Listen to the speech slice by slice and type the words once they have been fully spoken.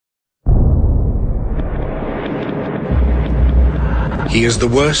He is the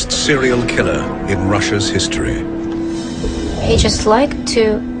worst serial killer in Russia's history. He just liked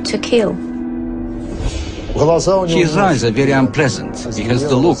to kill. His eyes are very unpleasant. He has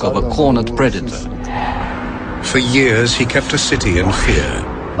the look of a cornered predator. For years, he kept a city in fear.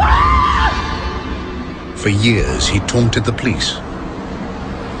 For years, he taunted the police.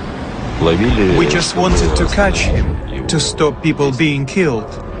 We just wanted to catch him, to stop people being killed.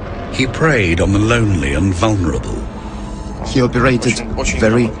 He preyed on the lonely and vulnerable. He operated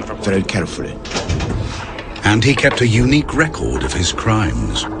very, very carefully. And he kept a unique record of his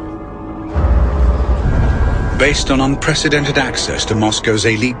crimes. Based on unprecedented access to Moscow's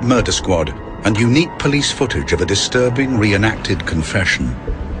elite murder squad and unique police footage of a disturbing reenacted confession.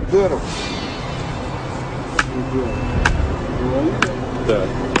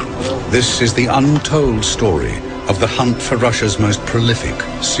 This is the untold story of the hunt for Russia's most prolific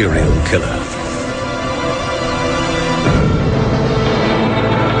serial killer.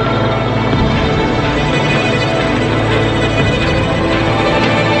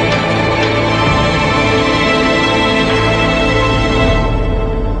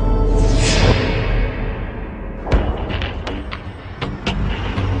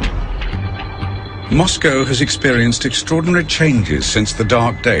 Moscow has experienced extraordinary changes since the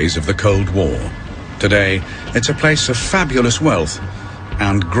dark days of the Cold War. Today, it's a place of fabulous wealth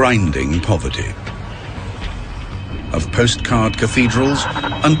and grinding poverty. Of postcard cathedrals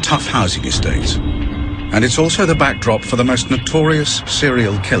and tough housing estates. And it's also the backdrop for the most notorious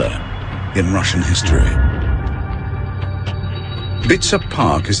serial killer in Russian history. Bitsa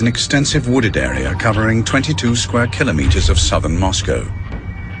Park is an extensive wooded area covering 22 square kilometers of southern Moscow.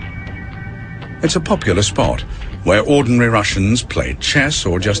 It's a popular spot where ordinary Russians play chess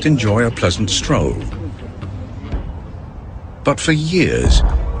or just enjoy a pleasant stroll. But for years,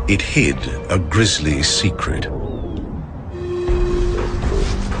 it hid a grisly secret.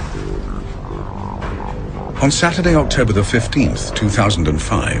 On Saturday, October the 15th,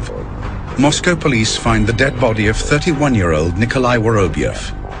 2005, Moscow police find the dead body of 31-year-old Nikolai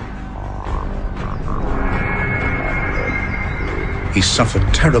Worobyev. He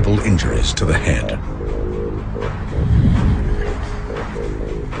suffered terrible injuries to the head.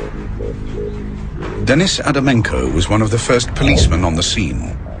 Denis Adamenko was one of the first policemen on the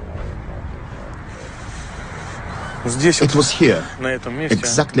scene. It was here,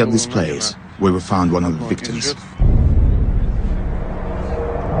 exactly at this place, where we found one of the victims.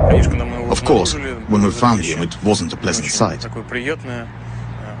 Of course, when we found him, it wasn't a pleasant sight.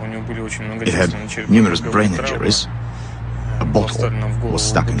 He had numerous brain injuries. A bottle was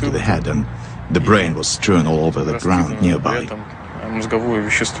stuck into the head and the brain was strewn all over the ground nearby.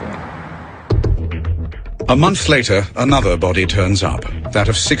 A month later, another body turns up, that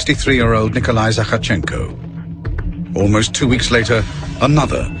of 63-year-old Nikolai Zakhachenko. Almost 2 weeks later,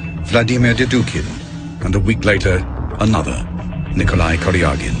 another, Vladimir Dedukin, and a week later, another, Nikolai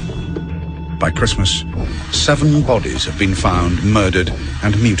Koryagin. By Christmas, 7 bodies have been found murdered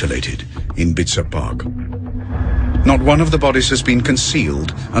and mutilated in Bitsa Park. Not one of the bodies has been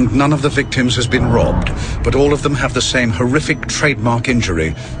concealed, and none of the victims has been robbed, but all of them have the same horrific trademark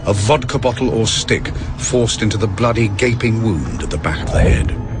injury, a vodka bottle or stick forced into the bloody gaping wound at the back of the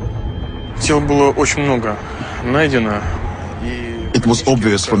head. It was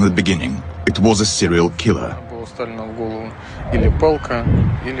obvious from the beginning. It was a serial killer.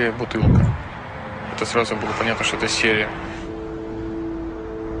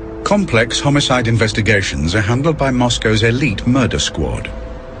 Complex homicide investigations are handled by Moscow's elite murder squad.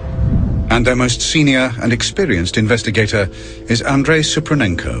 And their most senior and experienced investigator is Andrei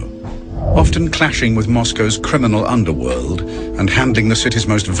Supranenko. Often clashing with Moscow's criminal underworld and handling the city's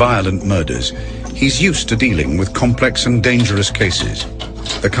most violent murders, he's used to dealing with complex and dangerous cases,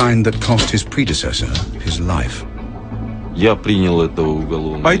 the kind that cost his predecessor his life.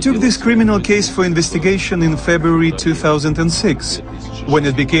 I took this criminal case for investigation in February 2006, when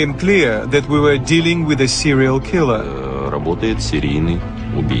it became clear that we were dealing with a serial killer.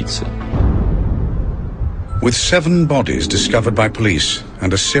 With 7 bodies discovered by police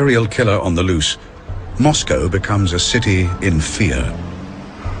and a serial killer on the loose, Moscow becomes a city in fear.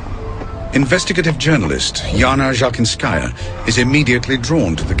 Investigative journalist Yana Zhalkinskaya is immediately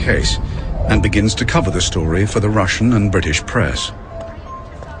drawn to the case and begins to cover the story for the Russian and British press.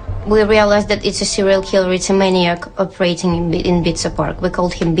 We realized that it's a serial killer, it's a maniac operating in Bitsa Park. We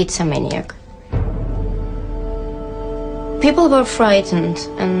called him Bitsa Maniac. People were frightened,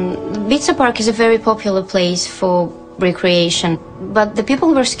 and Bitsa Park is a very popular place for recreation, but the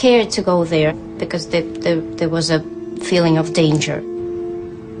people were scared to go there because there was a feeling of danger.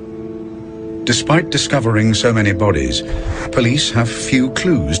 Despite discovering so many bodies, police have few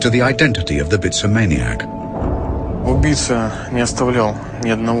clues to the identity of the Bitzer maniac. Убийца не оставлял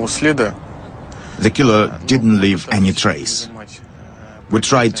ни одного следа. The killer didn't leave any trace. We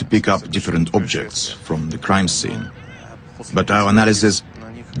tried to pick up different objects from the crime scene, but our analysis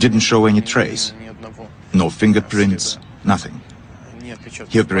didn't show any trace. No fingerprints, nothing.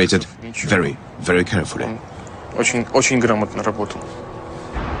 He operated very, very carefully. Очень грамотно работал.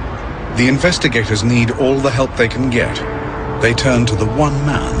 The investigators need all the help they can get. They turn to the one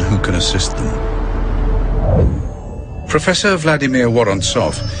man who can assist them. Professor Vladimir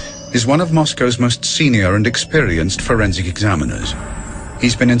Vorontsov is one of Moscow's most senior and experienced forensic examiners.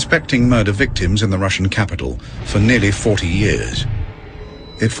 He's been inspecting murder victims in the Russian capital for nearly 40 years.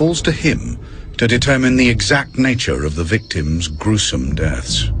 It falls to him to determine the exact nature of the victims' gruesome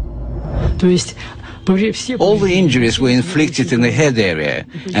deaths. All the injuries were inflicted in the head area,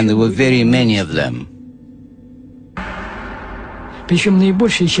 and there were very many of them.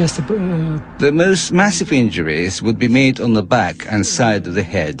 The most massive injuries would be made on the back and side of the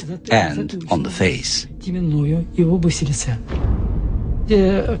head and on the face.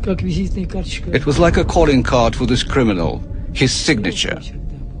 It was like a calling card for this criminal, his signature.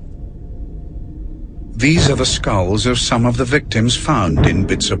 These are the skulls of some of the victims found in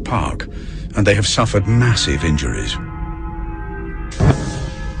Bitzer Park, and they have suffered massive injuries.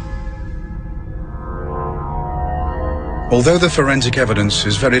 Although the forensic evidence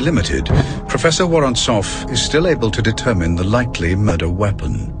is very limited, Professor Vorontsov is still able to determine the likely murder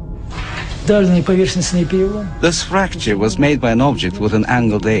weapon. This fracture was made by an object with an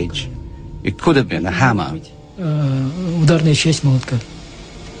angled edge. It could have been a hammer.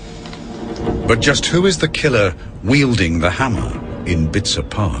 But just who is the killer wielding the hammer in Bitzer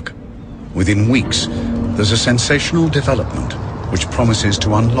Park? Within weeks, there's a sensational development which promises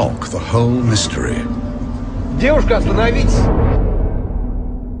to unlock the whole mystery. Девушка, остановитесь!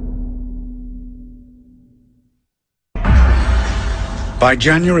 By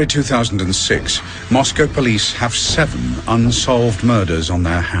January 2006, Moscow police have 7 unsolved murders on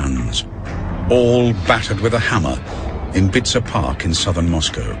their hands, all battered with a hammer in Bitzer Park in southern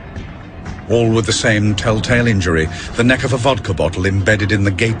Moscow. All with the same telltale injury, the neck of a vodka bottle embedded in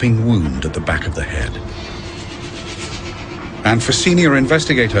the gaping wound at the back of the head. And for senior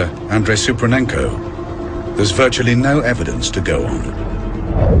investigator Andrei Supranenko, there's virtually no evidence to go on.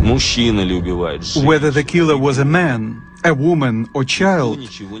 Whether the killer was a man, a woman or child,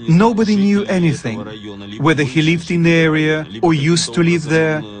 nobody knew anything. Whether he lived in the area or used to live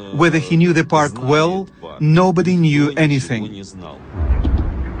there, whether he knew the park well, nobody knew anything.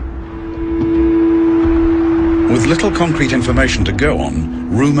 With little concrete information to go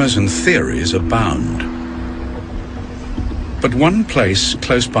on, rumors and theories abound. But one place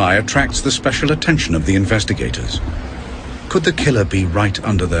close by attracts the special attention of the investigators. Could the killer be right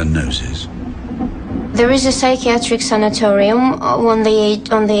under their noses? There is a psychiatric sanatorium on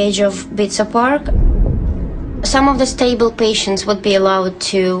the edge of Bitzer Park. Some of the stable patients would be allowed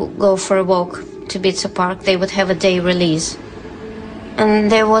to go for a walk to Bitzer Park. They would have a day release.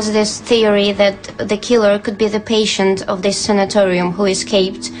 And there was this theory that the killer could be the patient of this sanatorium who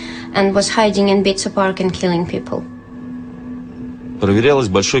escaped and was hiding in Bitzer Park and killing people.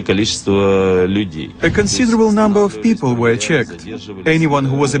 A considerable number of people were checked. Anyone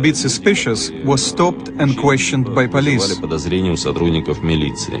who was a bit suspicious was stopped and questioned by police.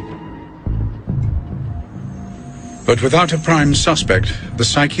 But without a prime suspect, the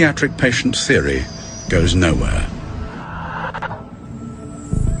psychiatric patient theory goes nowhere.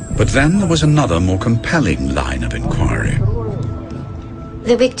 But then there was another more compelling line of inquiry.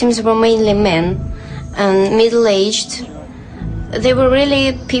 The victims were mainly men and middle-aged. They were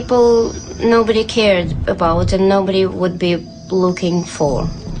really people nobody cared about and nobody would be looking for.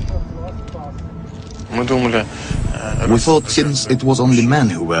 We thought, since it was only men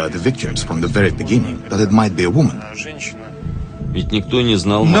who were the victims from the very beginning, that it might be a woman.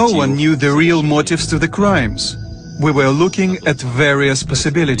 No one knew the real motives to the crimes. We were looking at various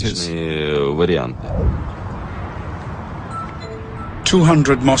possibilities.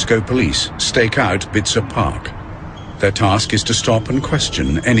 200 Moscow police stake out Bitzer Park. Their task is to stop and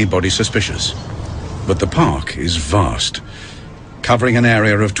question anybody suspicious. But the park is vast. Covering an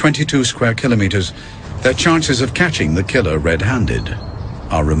area of 22 square kilometers, their chances of catching the killer red-handed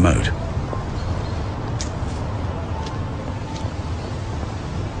are remote.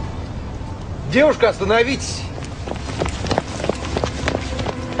 Девушка, остановитесь!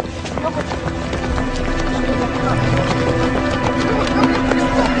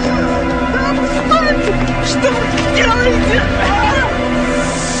 Что вы делаете?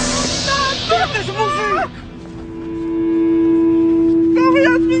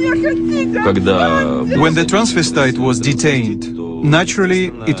 When the transvestite was detained,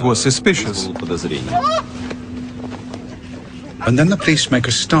 naturally, it was suspicious. And then the police make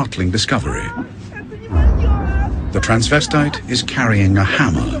a startling discovery. The transvestite is carrying a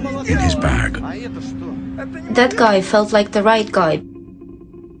hammer in his bag. That guy felt like the right guy.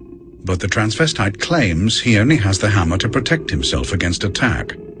 But the transvestite claims he only has the hammer to protect himself against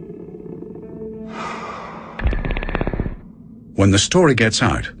attack. When the story gets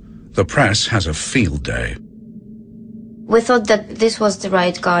out, the press has a field day. We thought that this was the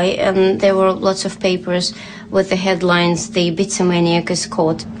right guy, and there were lots of papers with the headlines, "The Bitzamaniac is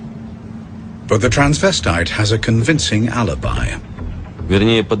caught." But the transvestite has a convincing alibi.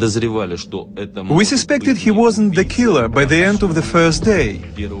 We suspected he wasn't the killer by the end of the first day.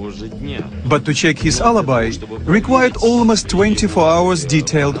 But to check his alibi required almost 24 hours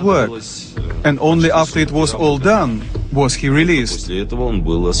detailed work. And only after it was all done was he released.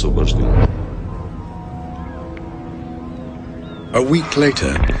 A week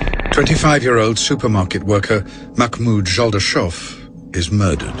later, 25-year-old supermarket worker Mahmoud Jaldashov is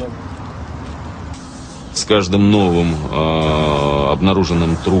murdered.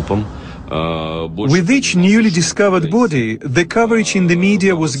 With each newly discovered body, the coverage in the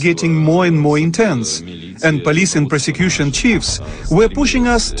media was getting more and more intense, and police and prosecution chiefs were pushing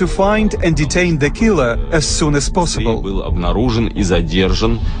us to find and detain the killer as soon as possible.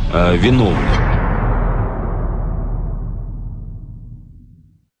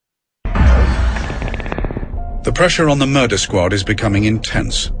 The pressure on the murder squad is becoming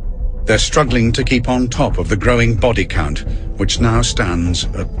intense. They're struggling to keep on top of the growing body count, which now stands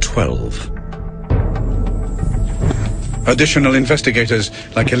at 12. Additional investigators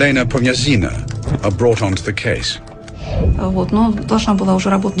like Elena Pomyazina are brought onto the case.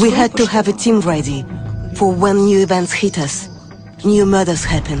 We had to have a team ready for when new events hit us. New murders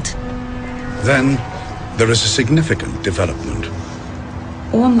happened. Then there is a significant development.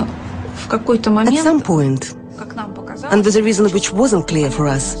 At some point, and with a reason which wasn't clear for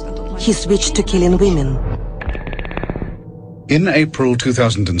us, he switched to killing women. In April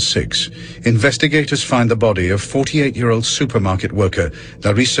 2006, investigators find the body of 48-year-old supermarket worker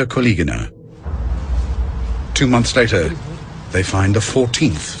Larisa Koligina. 2 months later, they find a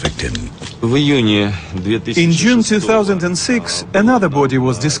 14th victim. In June 2006, another body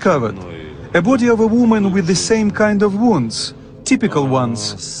was discovered. A body of a woman with the same kind of wounds. Typical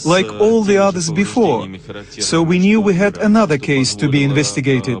ones, like all the others before. So we knew we had another case to be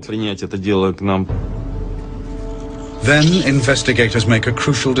investigated. Then investigators make a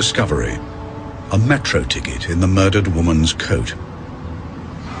crucial discovery: a metro ticket in the murdered woman's coat.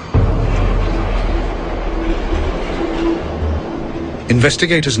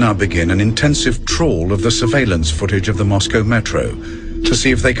 Investigators now begin an intensive trawl of the surveillance footage of the Moscow metro to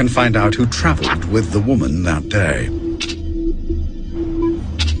see if they can find out who traveled with the woman that day.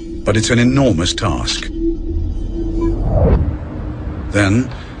 But it's an enormous task. Then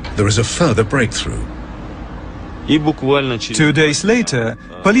there is a further breakthrough. 2 days later,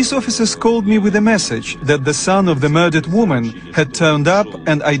 police officers called me with a message that the son of the murdered woman had turned up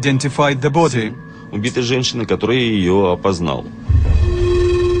and identified the body.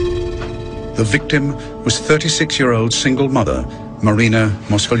 The victim was 36-year-old single mother, Marina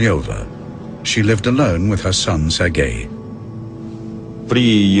Moskolyova. She lived alone with her son, Sergei.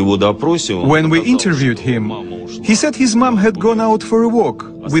 When we interviewed him, he said his mom had gone out for a walk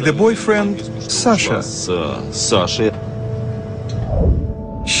with a boyfriend, Sasha.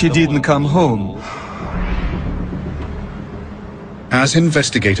 She didn't come home. As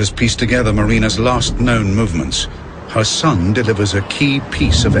investigators piece together Marina's last known movements, her son delivers a key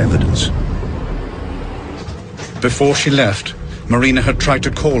piece of evidence. Before she left, Marina had tried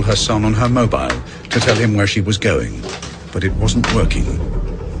to call her son on her mobile to tell him where she was going, but it wasn't working.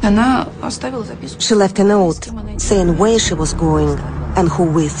 She left a note saying where she was going and who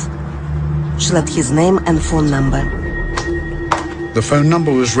with. She left his name and phone number. The phone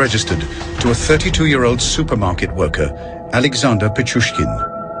number was registered to a 32-year-old supermarket worker, Alexander Pichushkin.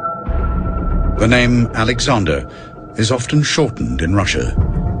 The name Alexander is often shortened in Russia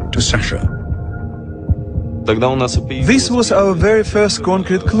to Sasha. This was our very first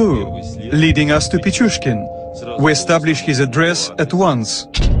concrete clue, leading us to Pichushkin. We established his address at once.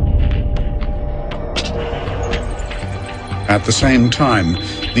 At the same time,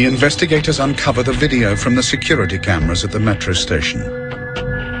 the investigators uncover the video from the security cameras at the metro station.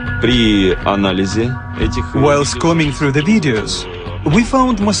 While combing through the videos, we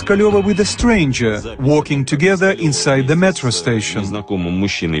found Moskolyova with a stranger walking together inside the metro station.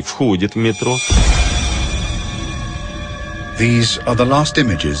 These are the last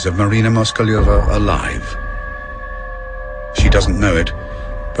images of Marina Moskalyova alive. She doesn't know it,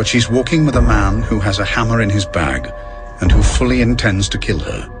 but she's walking with a man who has a hammer in his bag and who fully intends to kill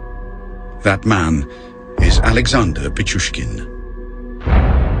her. That man is Alexander Pichushkin.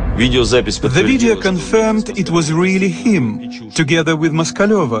 The video confirmed it was really him, together with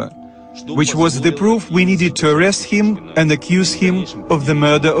Moskalyova, which was the proof we needed to arrest him and accuse him of the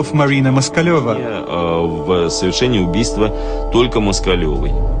murder of Marina Moskalyova. В совершении убийства только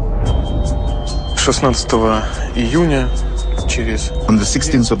Москалевой. 16 июня через... On the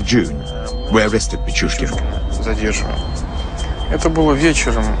 16th of June, we arrested Pichushkin. Задерживаем. Это было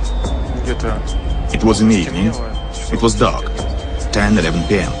вечером, где-то... It was in the evening. It was dark, 10-11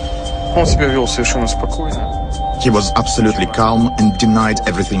 p.m. Он себя вел совершенно спокойно. He was absolutely calm and denied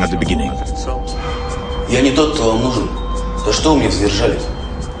everything at the beginning. Я не тот, кто вам нужен. Да что вы мне задержали?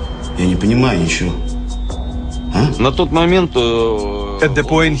 Я не понимаю ничего. На тот момент... At the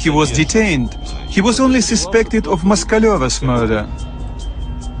point he was detained, he was only suspected of Moskalyova's murder.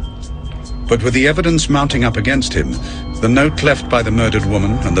 But with the evidence mounting up against him, the note left by the murdered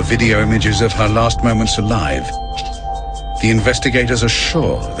woman and the video images of her last moments alive, the investigators are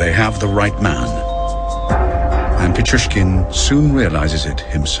sure they have the right man. And Pichushkin soon realizes it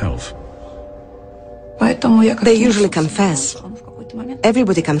himself. They usually confess.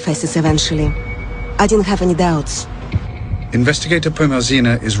 Everybody confesses eventually. I didn't have any doubts. Investigator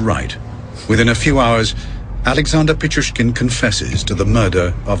Pomazina is right. Within a few hours, Alexander Pichushkin confesses to the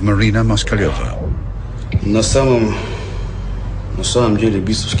murder of Marina Moskalyova. На самом деле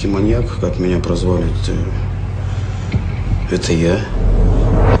битцевский маньяк, как меня прозвали, это я.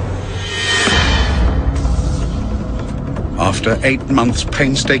 After 8 months'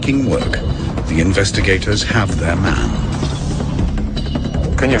 painstaking work, the investigators have their man.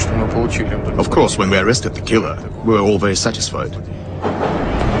 Конечно, мы получили. Of course, when we arrested the killer, we were all very satisfied.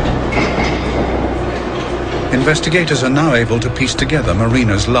 Investigators are now able to piece together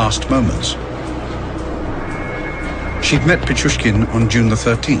Marina's last moments. She'd met Pichushkin on June the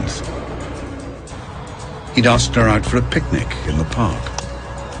 13th. He'd asked her out for a picnic in the park.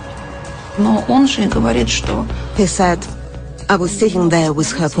 He said, I was sitting there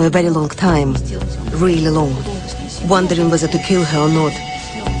with her for a very long time, really long, wondering whether to kill her or not.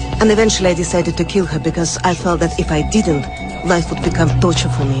 And eventually I decided to kill her because I felt that if I didn't, life would become torture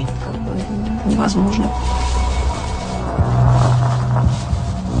for me.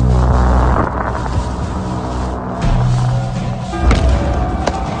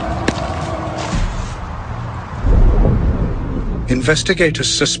 Investigators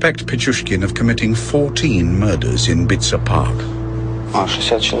suspect Pichushkin of committing 14 murders in Bitsa Park.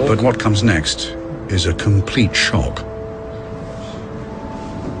 But what comes next is a complete shock.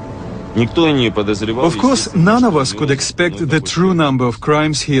 Of course, none of us could expect the true number of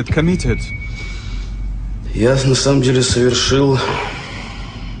crimes he had committed. Я на самом деле совершил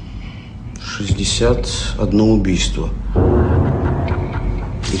 61 убийство.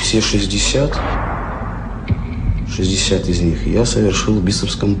 И все 60 из них я совершил в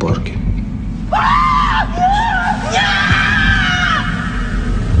Битцевском парке.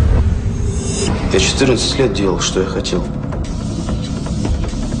 Я 14 лет делал, что я хотел.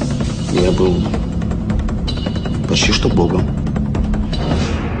 Я был почти что Богом.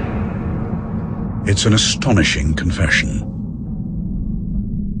 It's an astonishing confession.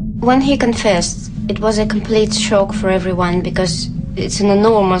 When he confessed, it was a complete shock for everyone because it's an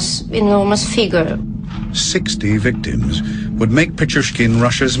enormous figure. 60 victims would make Pichushkin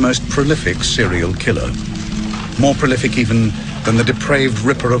Russia's most prolific serial killer. More prolific even than the depraved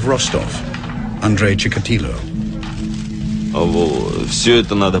Ripper of Rostov, Andrei Chikatilo.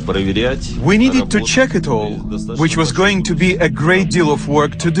 We needed to check it all, which was going to be a great deal of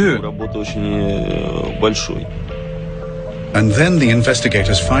work to do. And then the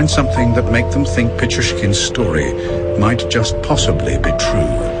investigators find something that make them think Pichushkin's story might just possibly be true.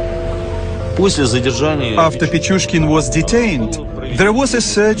 After Pichushkin was detained, there was a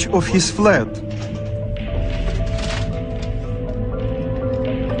search of his flat.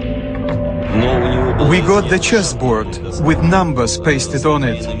 We got the chessboard with numbers pasted on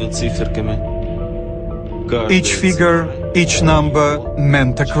it. Each figure, each number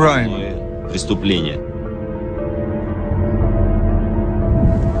meant a crime.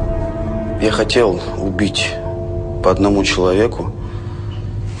 Я хотел убить по одному человеку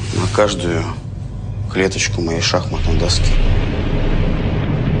на каждую клеточку моей шахматной доски.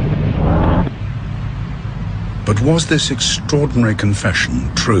 But was this extraordinary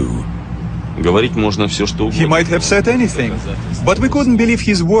confession true? Говорить можно все, что угодно. He might have said anything, but we couldn't believe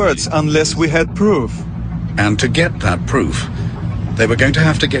his words unless we had proof. And to get that proof, They were going to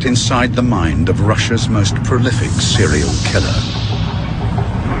have to get inside the mind of Russia's most prolific serial killer.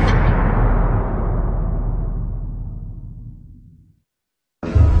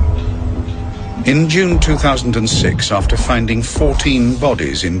 In June 2006, after finding 14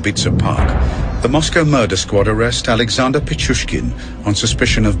 bodies in Bitsa Park, the Moscow murder squad arrest Alexander Pichushkin on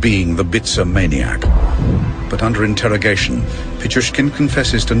suspicion of being the Bitsa maniac. But under interrogation, Pichushkin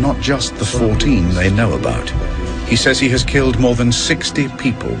confesses to not just the 14 they know about. He says he has killed more than 60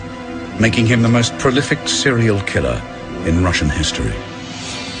 people, making him the most prolific serial killer in Russian history.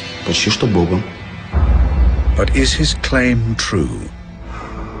 Почти что Богом. But is his claim true?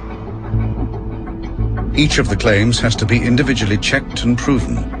 Each of the claims has to be individually checked and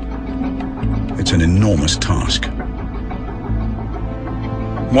proven. It's an enormous task.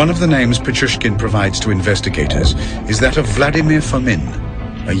 One of the names Pichushkin provides to investigators is that of Vladimir Fomin,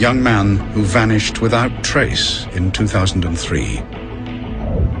 a young man who vanished without trace in 2003.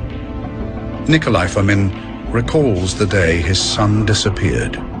 Nikolai Fomin recalls the day his son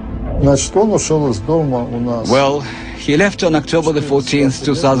disappeared. Well, he left on October the 14th,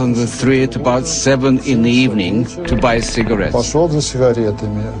 2003 at about 7 in the evening to buy cigarettes.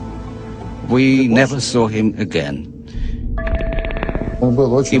 We never saw him again.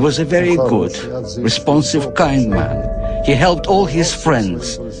 He was a very good, responsive, kind man. He helped all his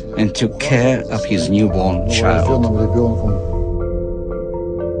friends and took care of his newborn child.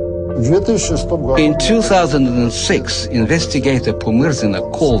 In 2006, investigator Pomirzina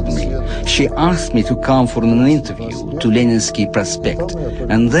called me. She asked me to come for an interview to Leninsky Prospect,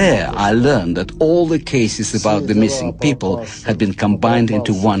 and there I learned that all the cases about the missing people had been combined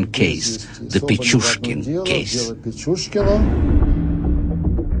into one case, the Pichushkin case.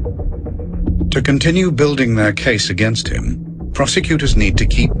 To continue building their case against him, prosecutors need to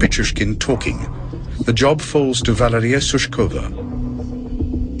keep Pichushkin talking. The job falls to Valeria Sushkova.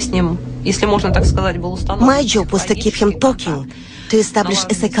 My job was to keep him talking, to establish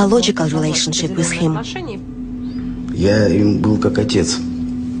a psychological relationship with him. Я им был как отец.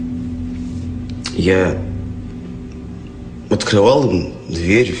 Я открывал им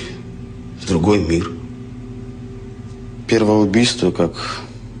дверь в другой мир. Первое убийство как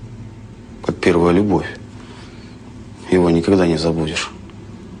первая любовь. Его никогда не забудешь.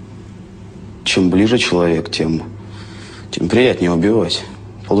 Чем ближе человек, тем приятнее убивать.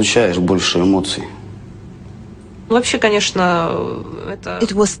 Получаешь больше эмоций.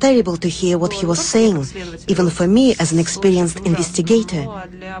 It was terrible to hear what he was saying, even for me as an experienced investigator,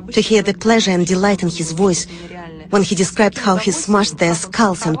 to hear the pleasure and delight in his voice when he described how he smashed their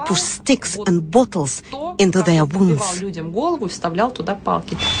skulls and pushed sticks and bottles into their wounds.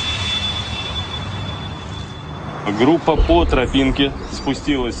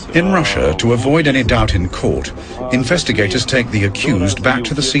 In Russia, to avoid any doubt in court, investigators take the accused back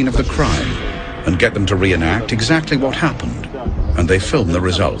to the scene of the crime and get them to reenact exactly what happened, and they film the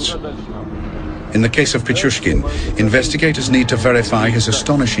results. In the case of Pichushkin, investigators need to verify his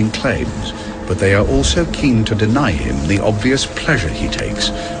astonishing claims, but they are also keen to deny him the obvious pleasure he takes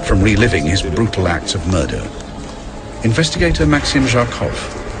from reliving his brutal acts of murder. Investigator Maxim Zharkov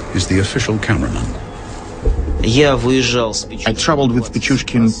is the official cameraman. I traveled with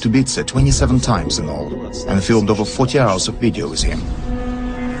Pichushkin to Bitsa 27 times in all, and filmed over 40 hours of video with him.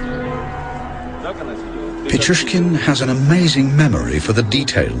 Pichushkin has an amazing memory for the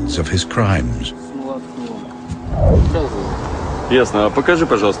details of his crimes. Ясно. А покажи,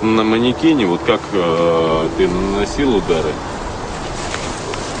 пожалуйста, на манекене, вот как ты наносил удары.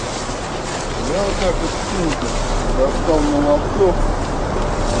 Я вот так вот достал молоток,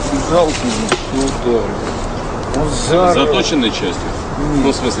 бежал и ударил. Заточенной частью?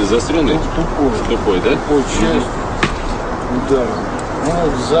 Ну, в смысле, заостренной? Тупой. Тупой, да? Тупой частью ударил. Он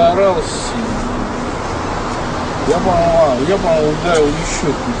вот заорал сильно. Я, по-моему, ударил еще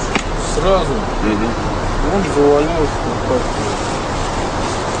тут сразу. Он завалился в парке.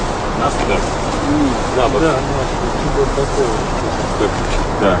 Нас так? Да, типа такого.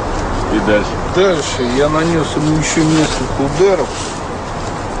 Так, и дальше? Дальше я нанес ему еще несколько ударов.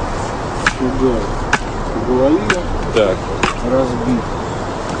 По голове. Так. Разбит.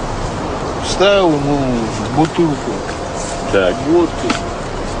 Вставил ему бутылку. Так. Водки.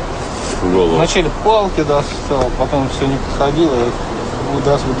 Голову. Вначале палки достал, потом все не подходило, я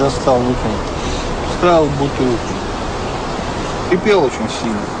достал, выкинул. Вставил бутылку. Кипел очень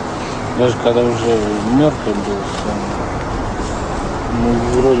сильно. Даже когда уже мертвый был, ну,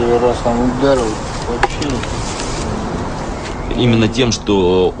 вроде раз там ударил, вообще. Именно тем,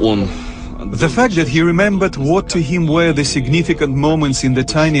 что он... The fact that he remembered what to him were the significant moments in the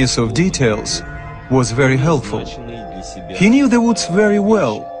tiniest of details was very helpful. He knew the woods very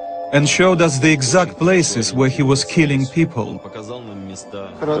well and showed us the exact places where he was killing people.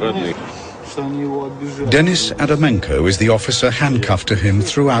 Denis Adamenko is the officer handcuffed to him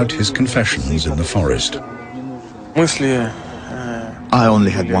throughout his confessions in the forest. I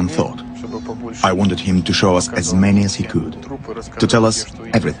only had one thought. I wanted him to show us as many as he could, to tell us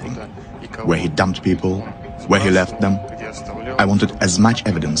everything, where he dumped people, where he left them. I wanted as much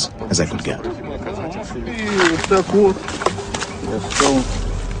evidence as I could get.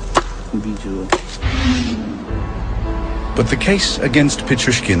 But the case against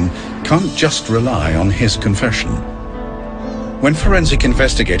Pichushkin can't just rely on his confession. When forensic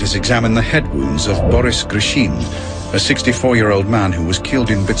investigators examine the head wounds of Boris Grishin, a 64-year-old man who was killed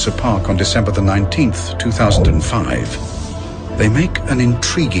in Bitsa Park on December the 19th, 2005, they make an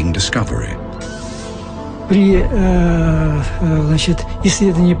intriguing discovery. При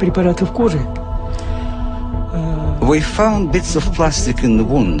исследовании препаратов кожи we found bits of plastic in the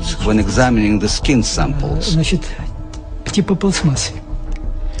wounds when examining the skin samples. Типа пластмассы.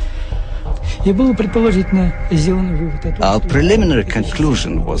 И было предположительно сделано вывод о том, Our preliminary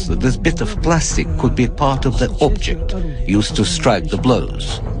conclusion was that this bit of plastic could be part of the object used to strike the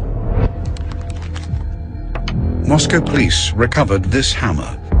blows. Moscow police recovered this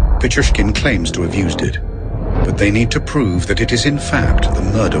hammer. Pichushkin claims to have used it, but they need to prove that it is in fact the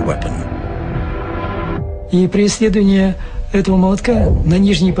murder weapon. И при исследовании этого молотка на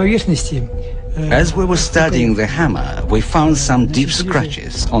нижней поверхности As we were studying the hammer, we found some deep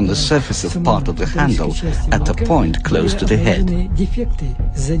scratches on the surface of part of the handle at a point close to the head.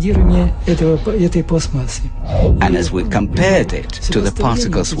 And as we compared it to the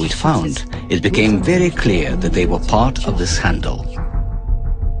particles we'd found, it became very clear that they were part of this handle.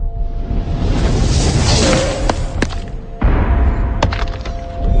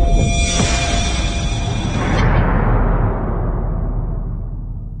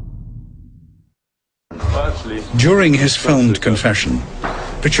 During his filmed confession,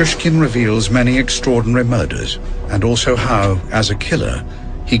 Pichushkin reveals many extraordinary murders, and also how, as a killer,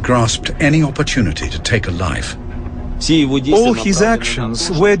 he grasped any opportunity to take a life. All his actions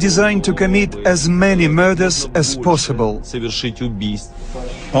were designed to commit as many murders as possible.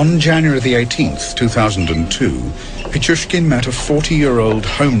 On January the 18th, 2002, Pichushkin met a 40-year-old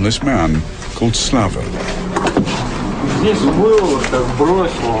homeless man called Slava. Здесь было, как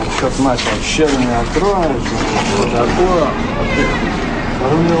бросил, он что-то начал щелкать, откроешь, вот такое.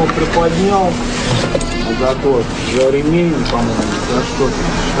 Потом его приподнял, вот такой, за ремень, по-моему, за что-то,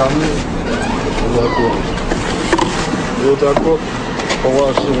 штаны, вот такой. И вот так вот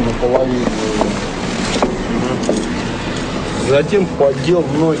положил наполовину. Затем поддел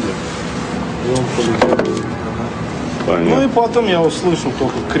ноги, и он полетел. Ну и потом я услышал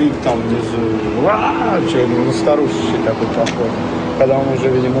только крик там внизу, на старушечке такой похож, когда он уже,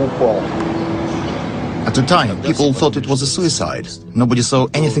 видимо, упал. At the time, people thought it was a suicide. Nobody saw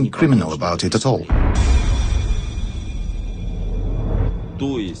anything criminal about it at all.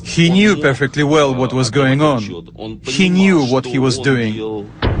 He knew perfectly well what was going on. He knew what he was doing.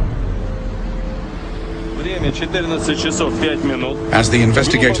 As the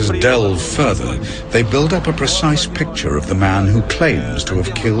investigators delve further, they build up a precise picture of the man who claims to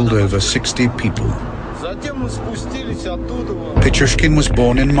have killed over 60 people. Pichushkin was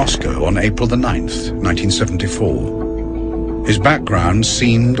born in Moscow on April the 9th, 1974. His background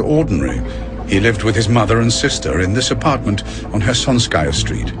seemed ordinary. He lived with his mother and sister in this apartment on Hersonskaya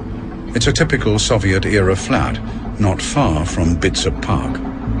Street. It's a typical Soviet-era flat, not far from Bitsa Park.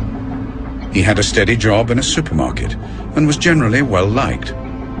 He had a steady job in a supermarket and was generally well-liked.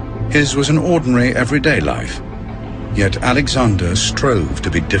 His was an ordinary, everyday life. Yet Alexander strove to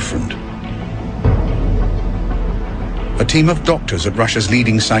be different. A team of doctors at Russia's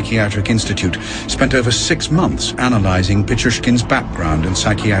leading psychiatric institute spent over 6 months analyzing Pichushkin's background and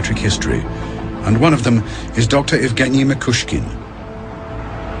psychiatric history. And one of them is Dr. Evgeny Mikushkin.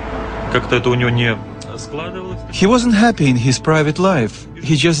 He wasn't happy in his private life.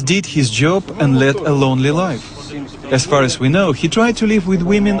 He just did his job and led a lonely life. As far as we know, he tried to live with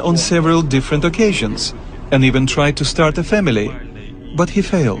women on several different occasions, and even tried to start a family, but he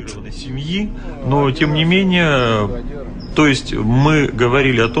failed.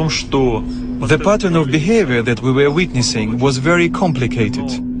 The pattern of behavior that we were witnessing was very complicated.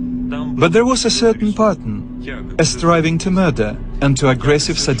 But there was a certain pattern, a striving to murder and to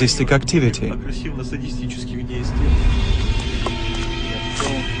aggressive sadistic activity.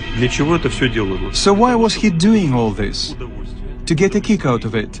 So why was he doing all this? To get a kick out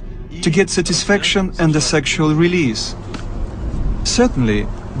of it, to get satisfaction and a sexual release. Certainly,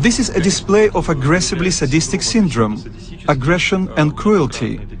 This is a display of aggressively sadistic syndrome, aggression and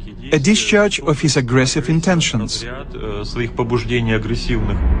cruelty, a discharge of his aggressive intentions.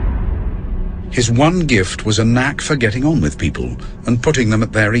 His one gift was a knack for getting on with people and putting them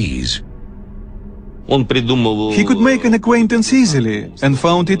at their ease. He could make an acquaintance easily and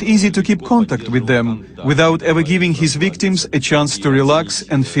found it easy to keep contact with them without ever giving his victims a chance to relax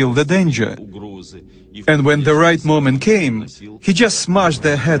and feel the danger. And when the right moment came, he just smashed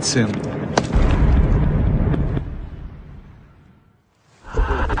their heads in.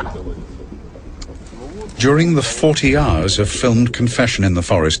 During the 40 hours of filmed confession in the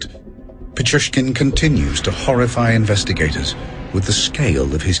forest, Pichushkin continues to horrify investigators with the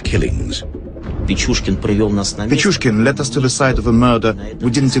scale of his killings. Pichushkin led us to the site of a murder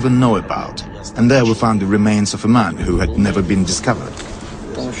we didn't even know about, and there we found the remains of a man who had never been discovered.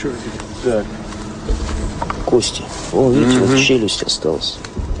 Кости. О, видите, вот челюсть осталась.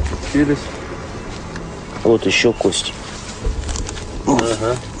 Челюсть. Вот еще кости.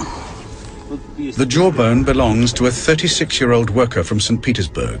 Ага. The jawbone belongs to a 36-year-old worker from St.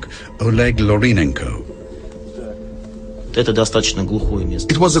 Petersburg, Oleg Lorinenko.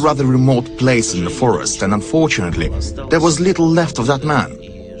 It was a rather remote place in the forest, and unfortunately, there was little left of that man.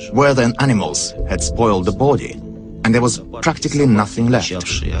 Weather and animals had spoiled the body, and there was practically nothing left.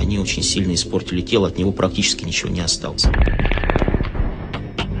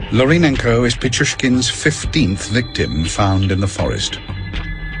 Lorinenko is Pichushkin's 15th victim found in the forest.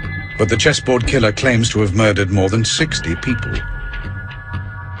 But the chessboard killer claims to have murdered more than 60 people.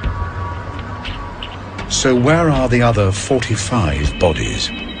 So where are the other 45 bodies?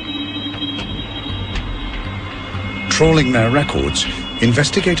 Trawling their records,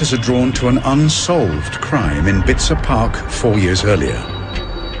 investigators are drawn to an unsolved crime in Bitzer Park 4 years earlier.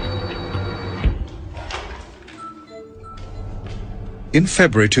 In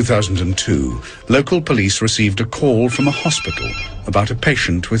February 2002, local police received a call from a hospital about a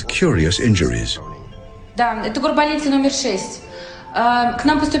patient with curious injuries. Да, это горбольница номер 6. К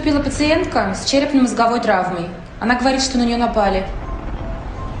нам поступила пациентка с черепно-мозговой травмой. Она говорит, что на нее напали.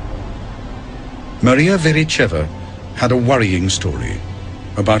 Maria Vericheva had a worrying story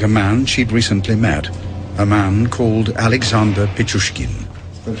about a man she'd recently met, a man called Alexander Pichushkin.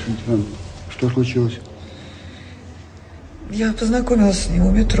 Что случилось? Я познакомилась с ним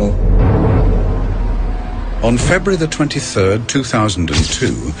у метро. On February the 23rd,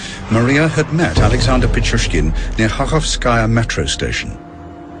 2002, Maria had met Alexander Pichushkin near Hakhovskaya metro station.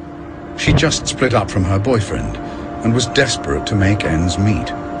 She just split up from her boyfriend and was desperate to make ends meet.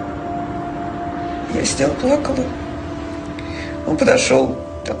 Я сидела, плакала. Он подошел,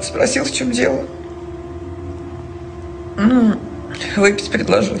 спросил, в чем дело. Выпить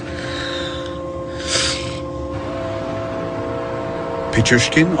предложил.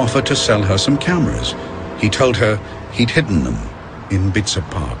 Pichushkin offered to sell her some cameras. He told her he'd hidden them in Bitzer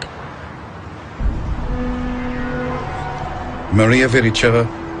Park. Maria Vericheva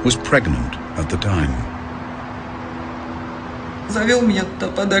was pregnant at the time. Завел меня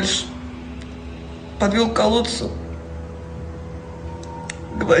туда подальше. Подвел к колодцу.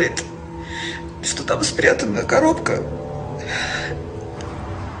 Говорит, что там спрятана коробка.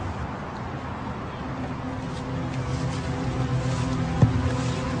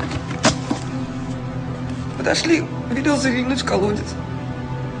 Подошли, велел заглянуть в колодец.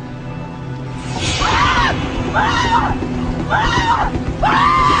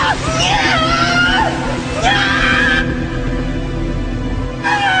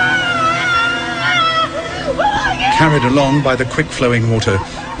 Carried along by the quick-flowing water,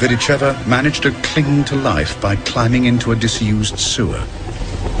 Vericheva managed to cling to life by climbing into a disused sewer.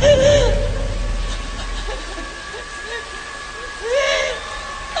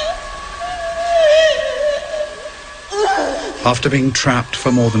 After being trapped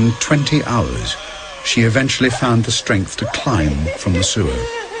for more than 20 hours, she eventually found the strength to climb from the sewer.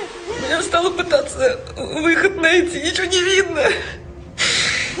 Я стала пытаться выход найти, ничего не видно.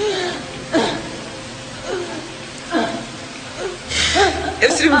 Я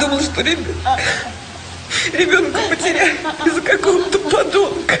все время думала, что ребенка потеряю из-за какого-то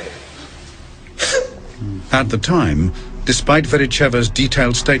подонка. At the time, despite Vericheva's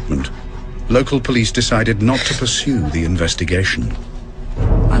detailed statement, local police decided not to pursue the investigation.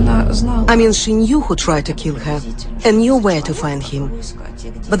 I mean, she knew who tried to kill her and knew where to find him.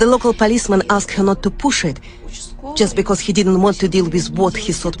 But the local policeman asked her not to push it, just because he didn't want to deal with what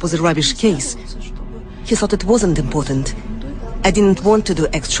he thought was a rubbish case. He thought it wasn't important. I didn't want to do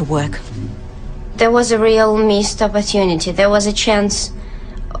extra work. There was a real missed opportunity. There was a chance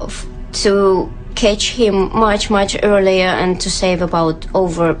to catch him much earlier and to save about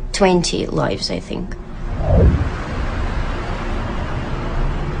over 20 lives, I think.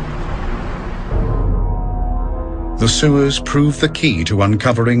 The sewers prove the key to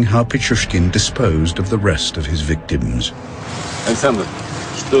uncovering how Pichushkin disposed of the rest of his victims. Александр,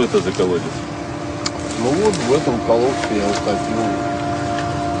 что это за колодец? Ну вот в этом колодце я утопил.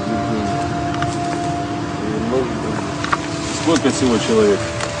 Сколько всего человек?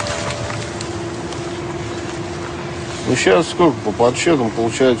 Ну сейчас сколько по подсчетам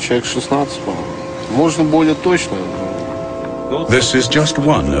получается человек 16, по-моему. Можно более точно. This is just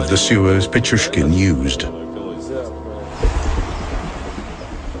one of the sewers Pichushkin used.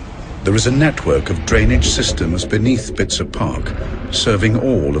 There is a network of drainage systems beneath Bitzer Park, serving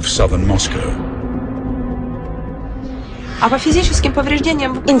all of southern Moscow.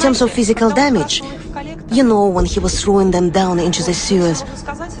 In terms of physical damage, you know, when he was throwing them down into the sewers,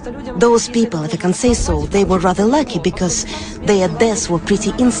 those people, if I can say so, they were rather lucky because their deaths were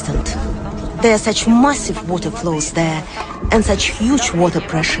pretty instant. There are such massive water flows there and such huge water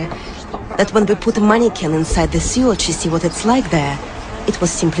pressure that when we put a mannequin inside the sewer to see what it's like there, it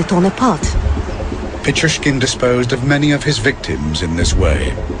was simply torn apart. Pichushkin disposed of many of his victims in this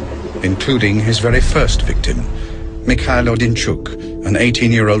way, including his very first victim, Mikhail Odinchuk, an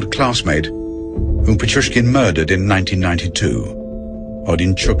 18-year-old classmate whom Pichushkin murdered in 1992.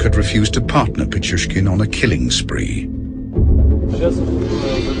 Odinchuk had refused to partner Pichushkin on a killing spree.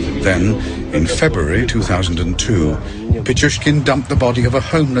 Then, in February 2002, Pichushkin dumped the body of a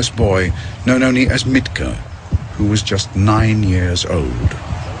homeless boy known only as Mitka, who was just 9 years old.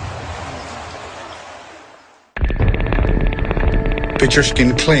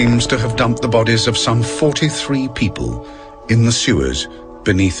 Pichushkin claims to have dumped the bodies of some 43 people in the sewers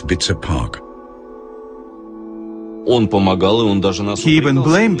beneath Bitzer Park. He even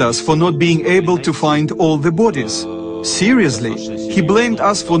blamed us for not being able to find all the bodies. Seriously, he blamed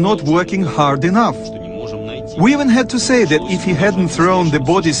us for not working hard enough. We even had to say that if he hadn't thrown the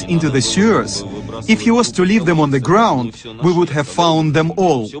bodies into the sewers, if he was to leave them on the ground, we would have found them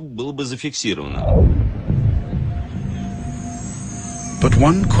all. But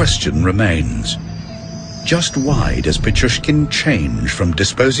one question remains. Just why does Pichushkin change from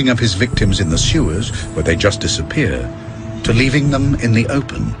disposing of his victims in the sewers, where they just disappear, to leaving them in the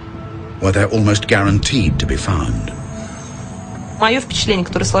open, where they're almost guaranteed to be found? I got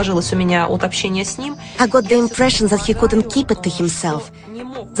the impression that he couldn't keep it to himself,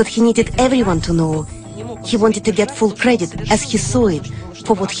 that he needed everyone to know. He wanted to get full credit, as he saw it,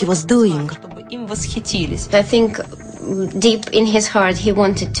 for what he was doing. I think deep in his heart he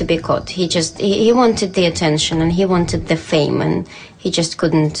wanted to be caught. He wanted the attention and he wanted the fame, and he just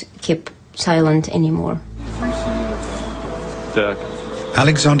couldn't keep silent anymore.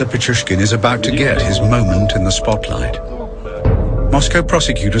 Alexander Pichushkin is about to get his moment in the spotlight. Moscow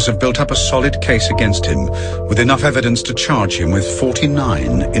prosecutors have built up a solid case against him, with enough evidence to charge him with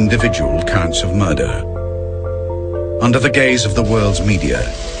 49 individual counts of murder. Under the gaze of the world's media,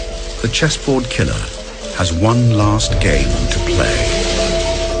 the chessboard killer has one last game to play.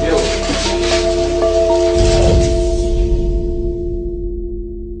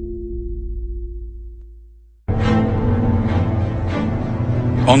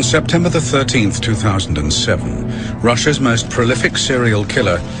 On September the 13th, 2007, Russia's most prolific serial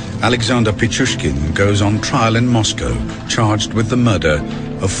killer, Alexander Pichushkin, goes on trial in Moscow, charged with the murder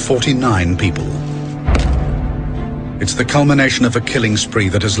of 49 people. It's the culmination of a killing spree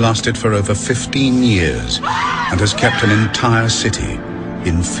that has lasted for over 15 years and has kept an entire city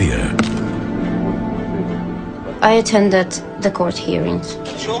in fear. I attended the court hearings.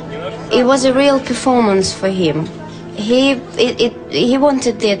 It was a real performance for him. He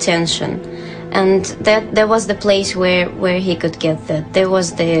wanted the attention, and that was the place where he could get that. There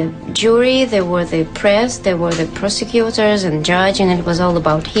was the jury, there were the press, there were the prosecutors and judge, and it was all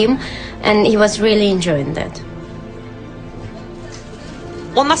about him, and he was really enjoying that.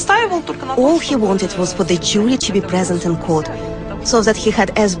 All he wanted was for the jury to be present in court, so that he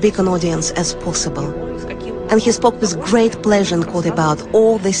had as big an audience as possible. And he spoke with great pleasure in court about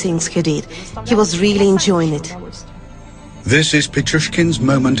all the things he did. He was really enjoying it. This is Pichushkin's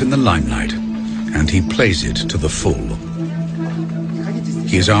moment in the limelight, and he plays it to the full.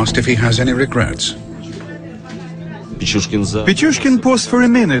 He is asked if he has any regrets. Pichushkin paused for a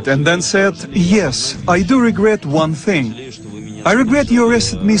minute and then said, "Yes, I do regret one thing. I regret you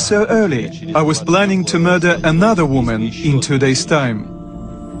arrested me so early. I was planning to murder another woman in 2 days' time."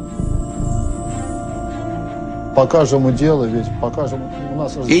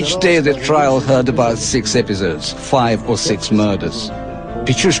 Each day the trial heard about 6 episodes, 5 or 6 murders.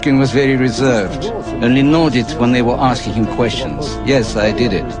 Pichushkin was very reserved, only nodded when they were asking him questions. Yes, I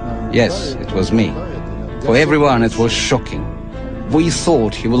did it. Yes, it was me. For everyone, it was shocking. We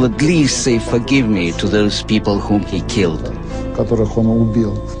thought he will at least say forgive me to those people whom he killed.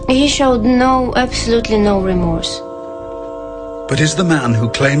 He showed absolutely no remorse. But is the man who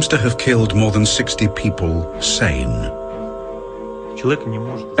claims to have killed more than 60 people sane?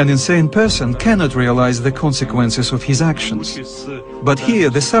 An insane person cannot realize the consequences of his actions. But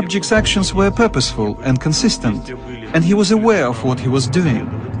here, the subject's actions were purposeful and consistent, and he was aware of what he was doing.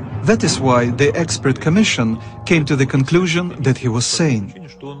 That is why the expert commission came to the conclusion that he was sane.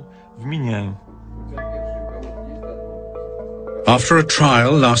 After a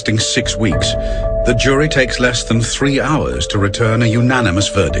trial lasting 6 weeks, the jury takes less than 3 hours to return a unanimous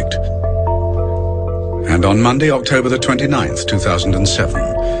verdict. And on Monday, October the 29th,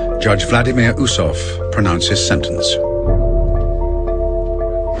 2007, Judge Vladimir Usov pronounces sentence.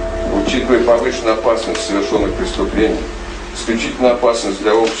 Учитывая повышенную опасность совершенных преступлений, исключительно опасность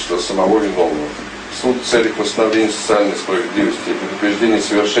для общества самого виновного, суд в целях восстановления социальной справедливости и предупреждения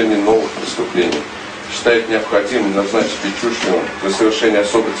совершения новых преступлений считает необходимым назначить Пичушкину за совершение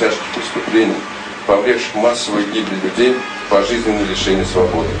особо тяжких преступлений, повлекших массовую гибель людей, пожизненное лишение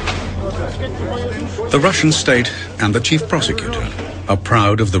свободы. The Russian state and the chief prosecutor are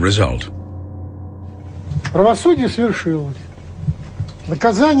proud of the result. Правосудие свершилось.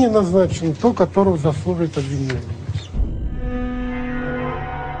 Наказание назначено то, которого заслуживает обвиняемый.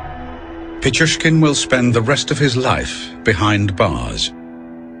 Pichushkin will spend the rest of his life behind bars.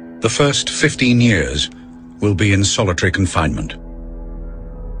 The first 15 years will be in solitary confinement.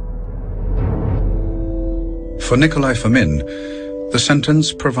 For Nikolai Fomin, the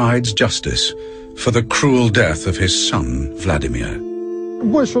sentence provides justice for the cruel death of his son, Vladimir.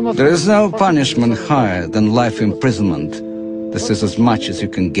 There is no punishment higher than life imprisonment. This is as much as you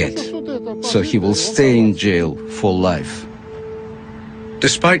can get. So he will stay in jail for life.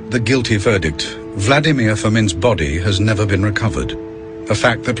 Despite the guilty verdict, Vladimir Fomin's body has never been recovered, a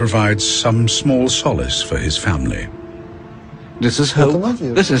fact that provides some small solace for his family. This is hope.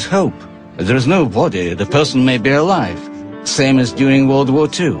 This is hope. If there is no body, the person may be alive. Same as during World War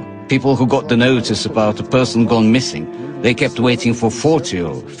II. People who got the notice about a person gone missing, they kept waiting for 40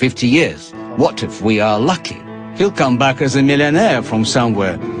 or 50 years. What if we are lucky? He'll come back as a millionaire from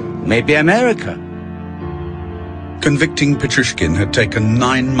somewhere, maybe America. Convicting Pichushkin had taken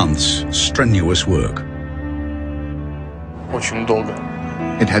 9 months strenuous work. Очень долго.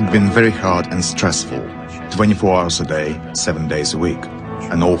 It had been very hard and stressful. 24 hours a day, 7 days a week.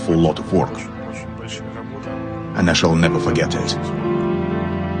 An awful lot of work. And I shall never forget it.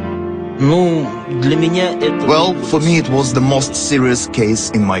 Well, for me it was the most serious case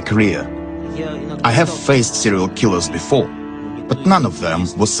in my career. I have faced serial killers before, but none of them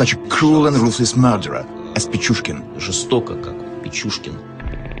was such a cruel and ruthless murderer as Pichushkin.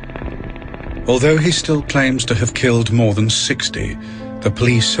 Although he still claims to have killed more than 60, the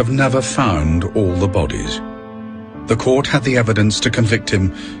police have never found all the bodies. The court had the evidence to convict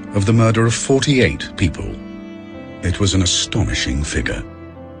him of the murder of 48 people. It was an astonishing figure.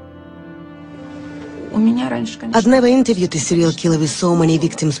 I'd never interviewed a serial killer with so many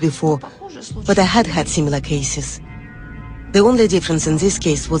victims before, but I had had similar cases. The only difference in this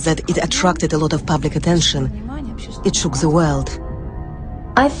case was that it attracted a lot of public attention. It shook the world.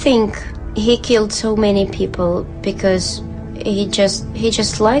 I think he killed so many people because he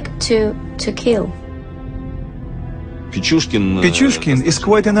just liked to kill. Pichushkin is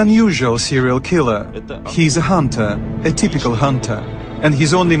quite an unusual serial killer. He is a hunter, a typical hunter, and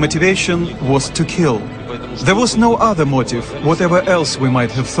his only motivation was to kill. There was no other motive, whatever else we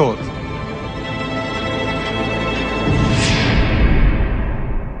might have thought.